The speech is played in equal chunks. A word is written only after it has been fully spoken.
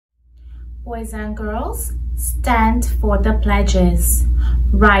Boys and girls, stand for the pledges.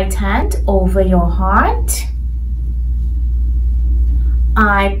 Right hand over your heart.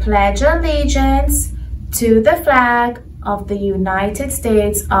 I pledge allegiance to the flag of the United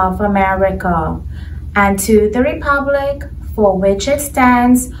States of America and to the republic for which it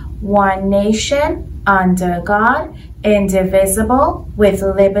stands, one nation, under God, indivisible, with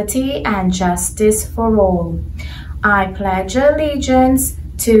liberty and justice for all. I pledge allegiance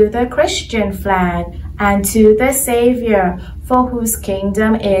to the Christian flag and to the Savior for whose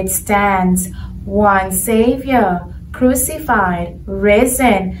kingdom it stands, one Savior, crucified,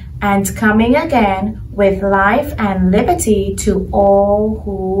 risen, and coming again with life and liberty to all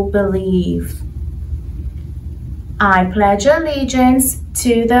who believe. I pledge allegiance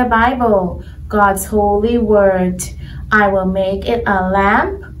to the Bible, God's holy word. I will make it a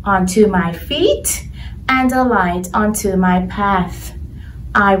lamp unto my feet and a light unto my path.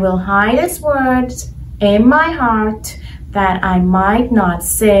 I will hide its words in my heart that I might not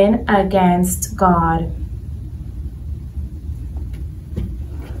sin against God.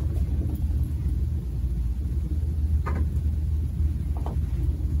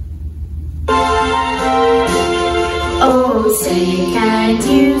 Oh, say, can't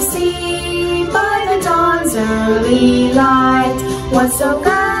you see by the dawn's early light what so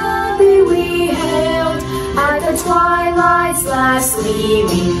gladly we hailed at the twilight's last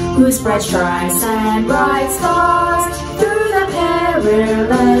gleaming, who spread stripes and bright stars through the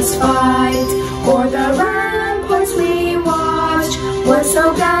perilous fight? O'er the ramparts we watched were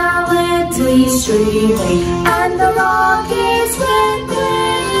so gallantly streaming, and the rockets went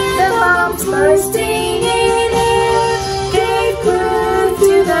clear, the bombs bursting in air gave proof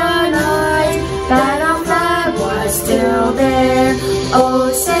to the night that our flag was still there.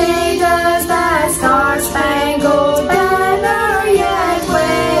 Oh, say does that star-spangled banner yet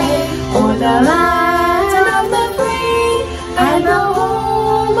wave o'er the land of the free and the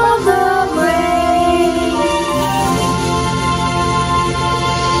home of the brave?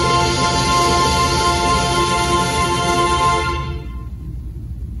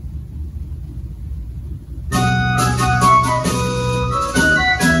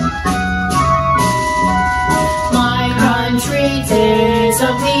 My country, 'tis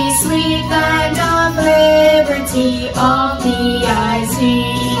of thee, sweet land of liberty, of thee I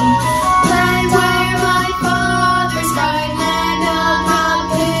sing. Land where my fathers died, land of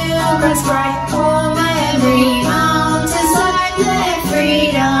the pilgrims bright, home every mountainside, let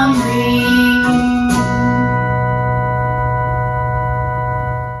freedom ring.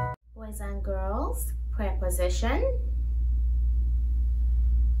 Boys and girls, preposition.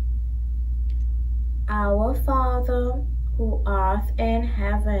 Our Father, who art in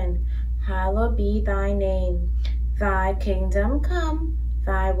heaven, hallowed be thy name. Thy kingdom come,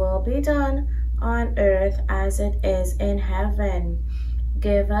 thy will be done, on earth as it is in heaven.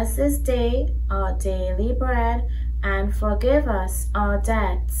 Give us this day our daily bread, and forgive us our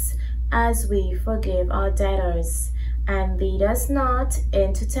debts, as we forgive our debtors. And lead us not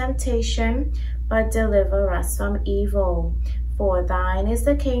into temptation, but deliver us from evil. For thine is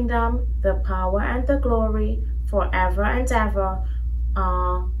the kingdom, the power, and the glory, forever and ever.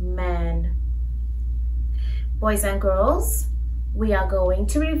 Amen. Boys and girls, we are going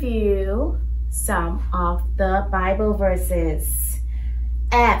to review some of the Bible verses.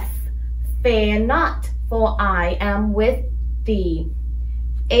 F, fear not, for I am with thee.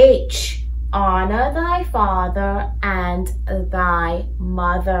 H, honor thy father and thy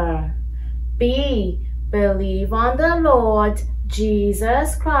mother. B, believe on the Lord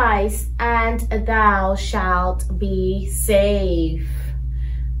Jesus Christ, and thou shalt be safe.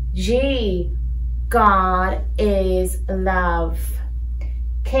 G, God is love.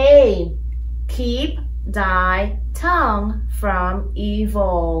 K, keep thy tongue from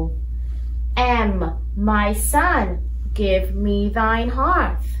evil. M, my son, give me thine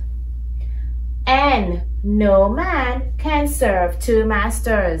heart. N, no man can serve two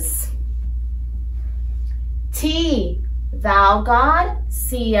masters. T, thou God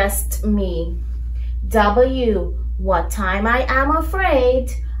seest me. W, what time I am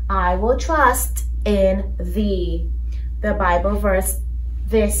afraid, I will trust in thee. The Bible verse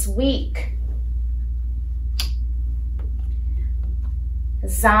this week.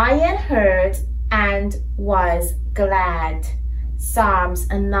 Zion heard and was glad. Psalms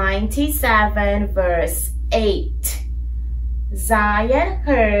 97 verse 8. Zion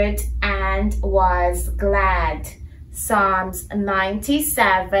heard and was glad. Psalms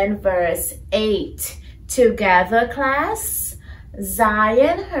 97 verse 8. Together, class.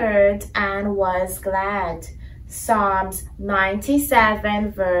 Zion heard and was glad. Psalms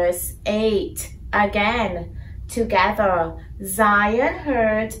 97 verse 8. Again, together. Zion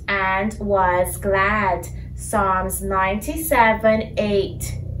heard and was glad. Psalms 97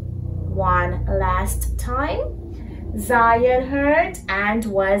 8. One last time. Zion heard and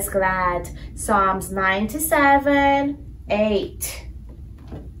was glad. Psalms 97 8.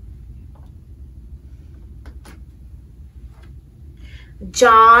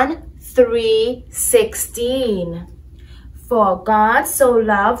 John 3:16. For God so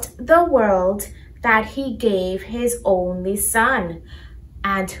loved the world that he gave his only Son,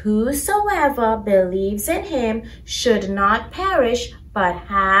 and whosoever believes in him should not perish but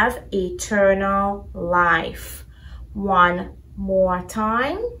have eternal life. One more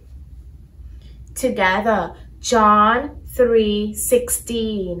time. Together. John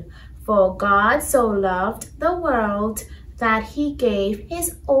 3:16. For God so loved the world that he gave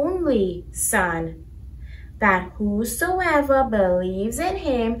his only Son, that whosoever believes in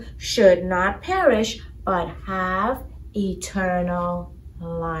him should not perish but have eternal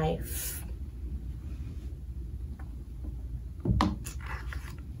life.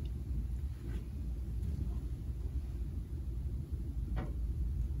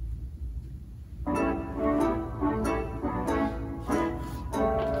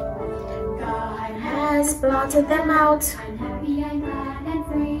 God has blotted them out. I'm happy, I'm glad and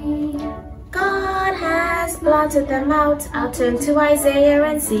free. God has blotted them out. I'll turn to Isaiah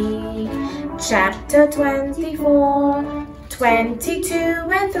and see. Chapter 24, 22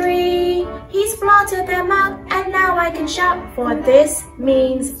 and 3. He's blotted them out, and now I can shout, for this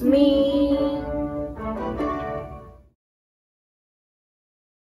means me.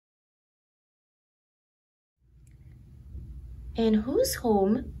 In whose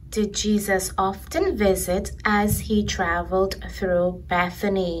home did Jesus often visit as he traveled through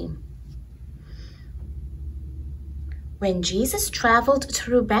Bethany? When Jesus traveled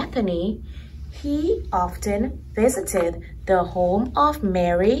through Bethany, he often visited the home of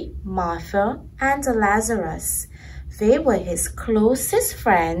Mary, Martha, and Lazarus. They were his closest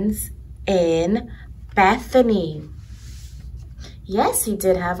friends in Bethany. Yes, he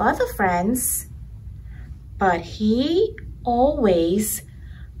did have other friends, but he always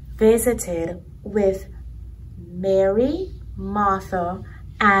visited with Mary, Martha,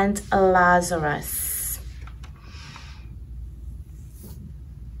 and Lazarus.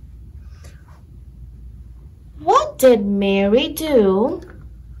 What did Mary do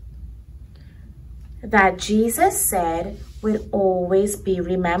that Jesus said would always be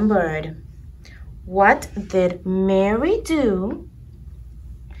remembered? What did Mary do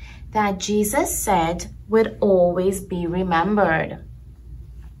that Jesus said would always be remembered?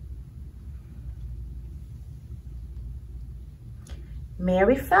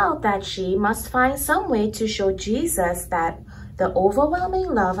 Mary felt that she must find some way to show Jesus that the overwhelming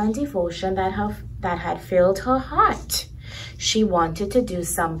love and devotion that had filled her heart. She wanted to do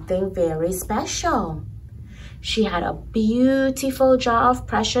something very special. She had a beautiful jar of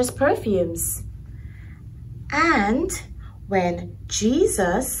precious perfumes. And when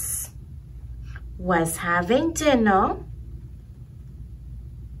Jesus was having dinner,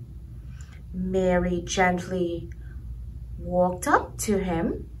 Mary gently walked up to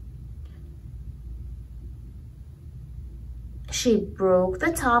him. She broke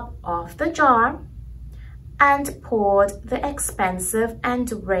the top off the jar and poured the expensive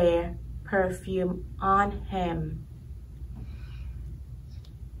and rare perfume on him.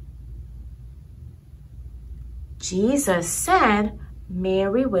 Jesus said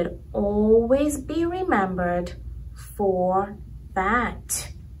Mary would always be remembered for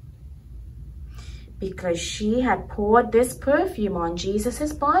that, because she had poured this perfume on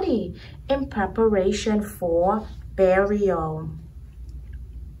Jesus' body in preparation for burial.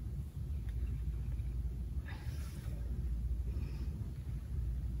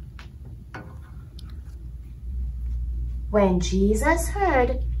 When Jesus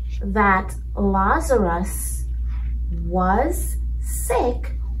heard that Lazarus was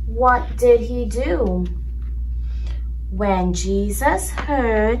sick, what did he do? When Jesus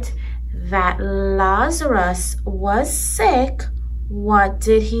heard that Lazarus was sick, what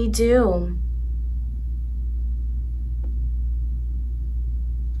did he do?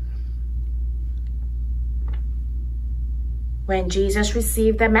 When Jesus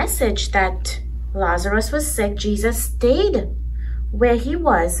received the message that Lazarus was sick, Jesus stayed where he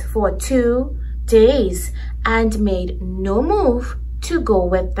was for 2 days and made no move to go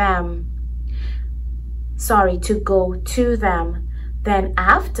with them. To go to them. Then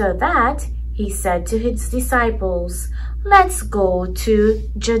after that, he said to his disciples, "Let's go to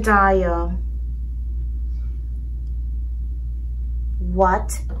Judea."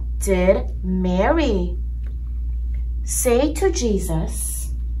 What did Mary say to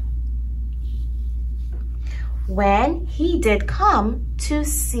Jesus when he did come to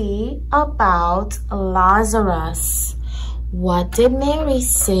see about Lazarus? What did Mary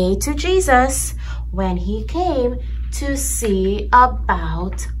say to Jesus when he came to see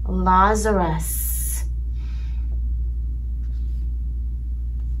about Lazarus?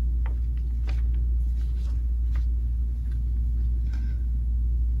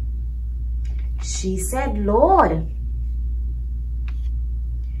 She said, "Lord,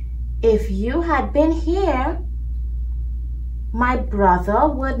 if you had been here, my brother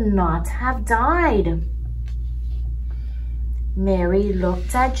would not have died." Mary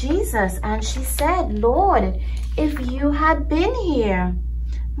looked at Jesus and she said, "Lord, if you had been here,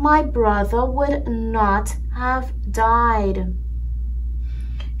 my brother would not have died."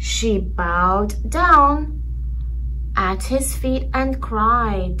 She bowed down at his feet and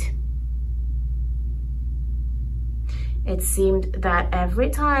cried. It seemed that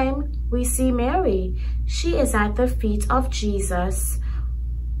every time we see Mary, she is at the feet of Jesus.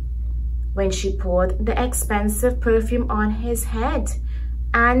 When she poured the expensive perfume on his head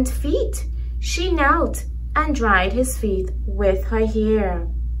and feet, she knelt and dried his feet with her hair.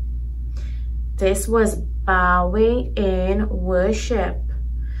 This was bowing in worship.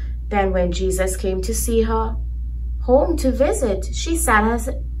 Then when Jesus came to see her home to visit, she sat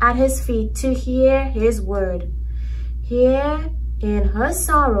at his feet to hear his word. Here in her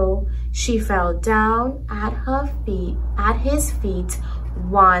sorrow, she fell down at his feet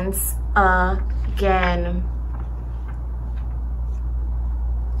once again.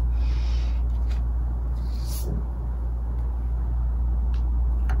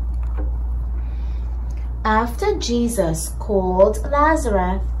 After Jesus called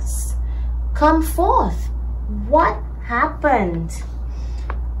Lazarus, "Come forth," what happened?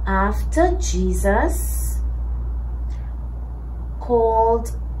 After Jesus called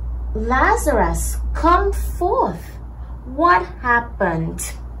Lazarus, "Come forth," what happened?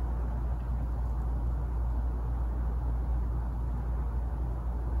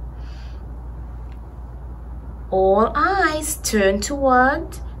 All eyes turned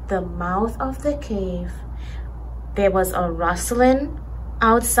toward the mouth of the cave. There was a rustling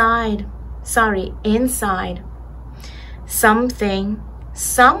inside.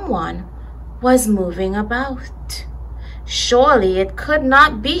 Someone was moving about. Surely it could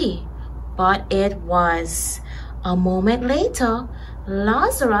not be, but it was. A moment later,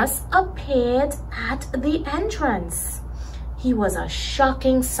 Lazarus appeared at the entrance. He was a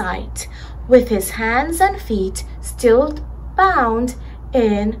shocking sight, with his hands and feet still bound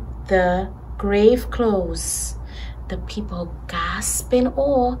in the grave clothes. The people gasped in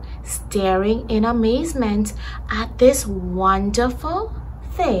awe, staring in amazement at this wonderful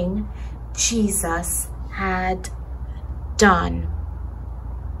thing Jesus had done.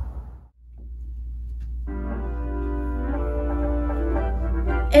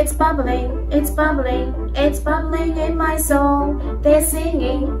 It's bubbling, it's bubbling, it's bubbling in my soul. They're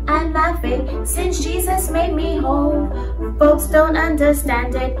singing and laughing since Jesus made me whole. Folks don't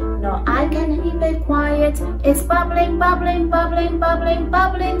understand it, no, I can keep it quiet. It's bubbling, bubbling, bubbling, bubbling,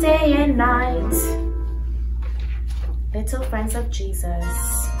 bubbling day and night. Little friends of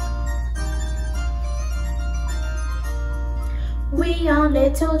Jesus. We are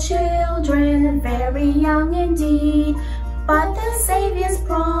little children, very young indeed. But the Savior's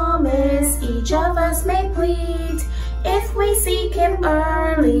promise each of us may plead. If we seek Him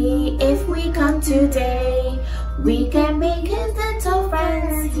early, if we come today, we can make His little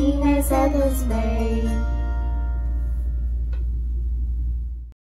friends He has set us made.